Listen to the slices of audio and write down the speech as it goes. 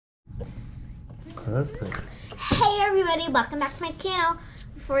Perfect. Hey everybody, welcome back to my channel.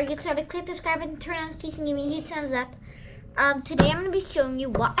 Before we get started, click the subscribe button, turn on notifications, and give me a huge thumbs up. Today I'm going to be showing you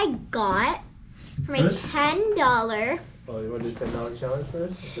what I got for my $10. Oh, you want to do $10 challenge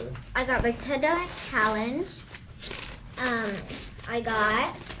first? Okay. I got my $10 challenge. I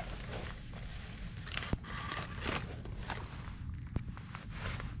got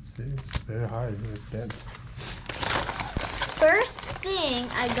See, it's very hard. It's dense. first thing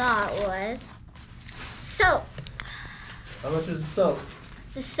I got was soap. How much is the soap?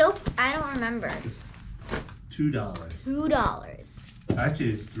 The soap, I don't remember. $2. $2.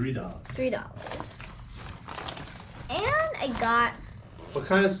 Actually, it's $3. $3. And I got What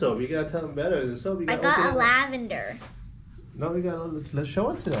kind of soap? You gotta tell them better. The soap you I gotta got a open it. lavender. No, we gotta let's show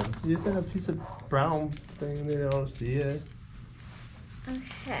it to them. You said a piece of brown thing. They don't see it.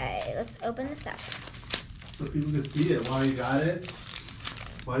 Okay, let's open this up. So people can see it. Why you got it?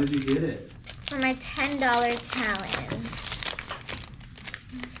 Why did you get it? For my $10 challenge.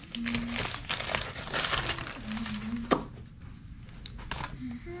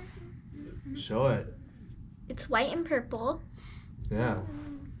 Show it. It's white and purple. Yeah.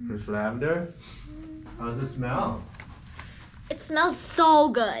 There's lavender. How does it smell? It smells so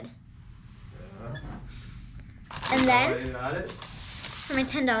good. Yeah. And Why then you got it? for my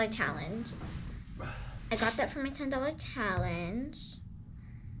 $10 challenge. I got that for my $10 challenge.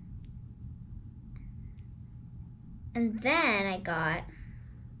 And then I got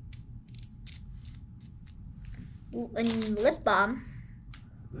a lip balm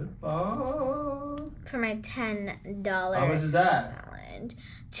Lip balm. for my $10 How much is that? challenge.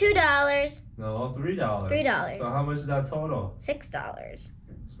 $2, No, $3. $3. So how much is that total? $6. That's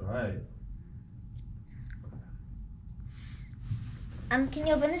right. Can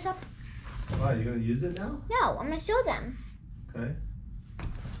you open this up? Wow, you gonna use it now? No, I'm gonna show them. Okay.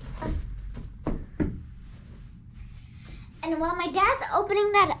 And while my dad's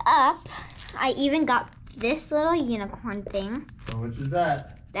opening that up, I even got this little unicorn thing. How much is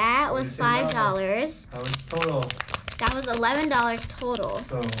that? That was $5. How much total? That was $11 total.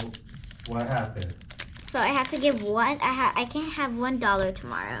 So, what happened? So I have to give one. I can't have $1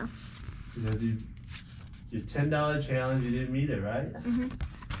 tomorrow. Because your $10 challenge, you didn't meet it, right?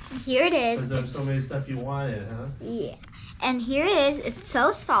 Here it Because is. there's so many stuff you wanted, huh? Yeah. And here it is. It's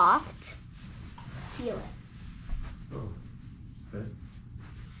so soft. Feel it. Oh, okay.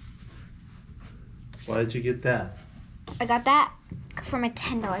 Why did you get that? I got that for my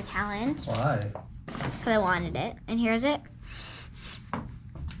 $10 challenge Why? because I wanted it. And here's it.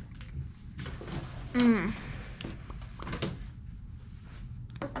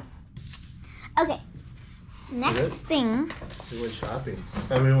 Okay. Next thing, You went shopping.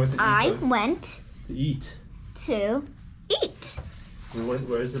 I mean, what did you I go went to eat? to eat.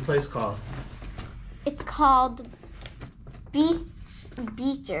 Where's the place called? It's called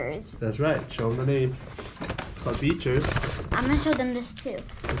Beechers. That's right. Show them the name. It's called Beechers. I'm gonna show them this too.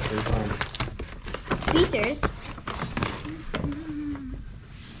 It's on. Beechers.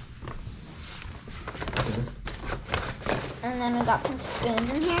 And then we got some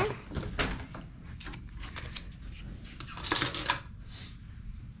spoons in here.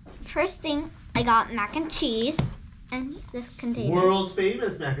 First thing, I got mac and cheese. And this container. World's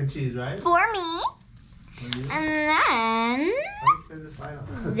famous mac and cheese, right? For me. And then Turn this light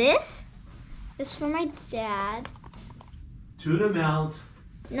on. this is for my dad. Tuna melt.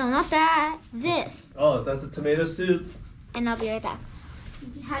 No, not that. This. Oh, that's a tomato soup. And I'll be right back.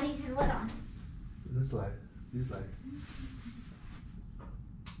 How do you turn what on? This light. This light.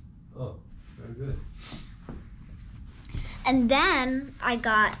 Oh, very good. And then I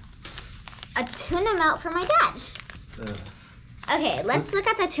got a tuna melt for my dad. Okay, let's look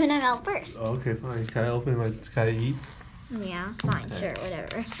at the tuna melt first. Oh, okay, fine. Can I open my? Can I eat? Yeah, fine, sure,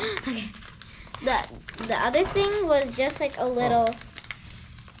 whatever. Okay. The other thing was just like a little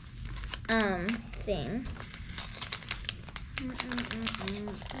thing.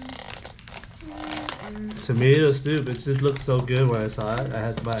 Tomato soup. It just looked so good when I saw it. I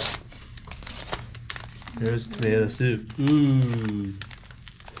had to buy it. Here's tomato soup. Ooh.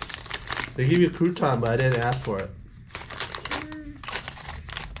 They give you a crouton, but I didn't ask for it.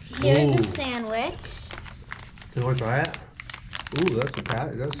 Here's Ooh. a sandwich. You want to try it? Ooh, that's a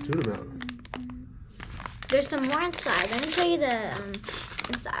pat. That's tuna melt. There's some more inside. Let me show you the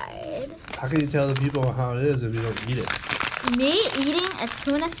inside. How can you tell the people how it is if you don't eat it? Me eating a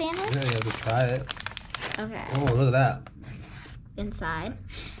tuna sandwich? Yeah, you have to try it. Okay. Oh, look at that. Inside.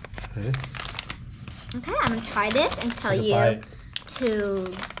 Okay. Okay, I'm gonna try this and tell Take a you bite.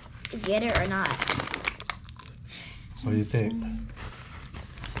 to get it or not. What do you think?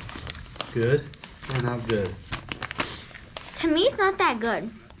 Good? or not good? To me, it's not that good.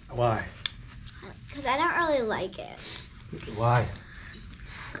 Why? Because I don't really like it. Why?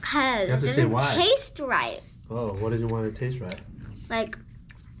 Because You have it to say doesn't why. taste right. Oh, what did you want it to taste right? Like,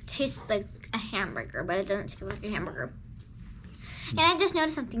 tastes like a hamburger, but it doesn't taste like a hamburger. And I just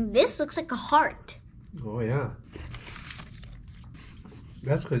noticed something. This looks like a heart. Oh, yeah.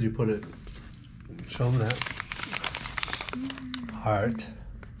 That's because you put it. Show them that. Heart.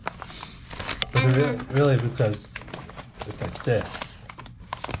 But And really because it's like this.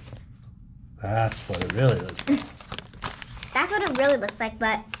 That's what it really looks like. That's what it really looks like,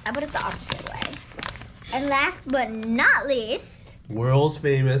 but I put it the opposite way. And last but not least, World's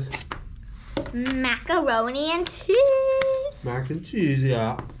famous macaroni and cheese. mac and cheese,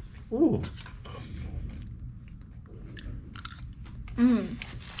 yeah. Ooh.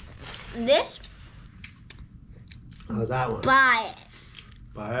 This, How's that one? buy it.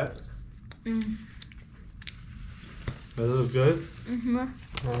 Buy it? Does it look good?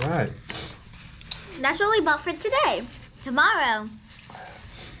 All right. That's what we bought for today. Tomorrow,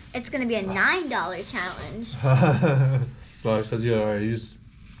 it's going to be a $9 challenge. Well, because you already used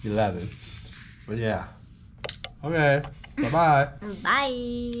 11. But yeah. Okay. Bye-bye. Bye.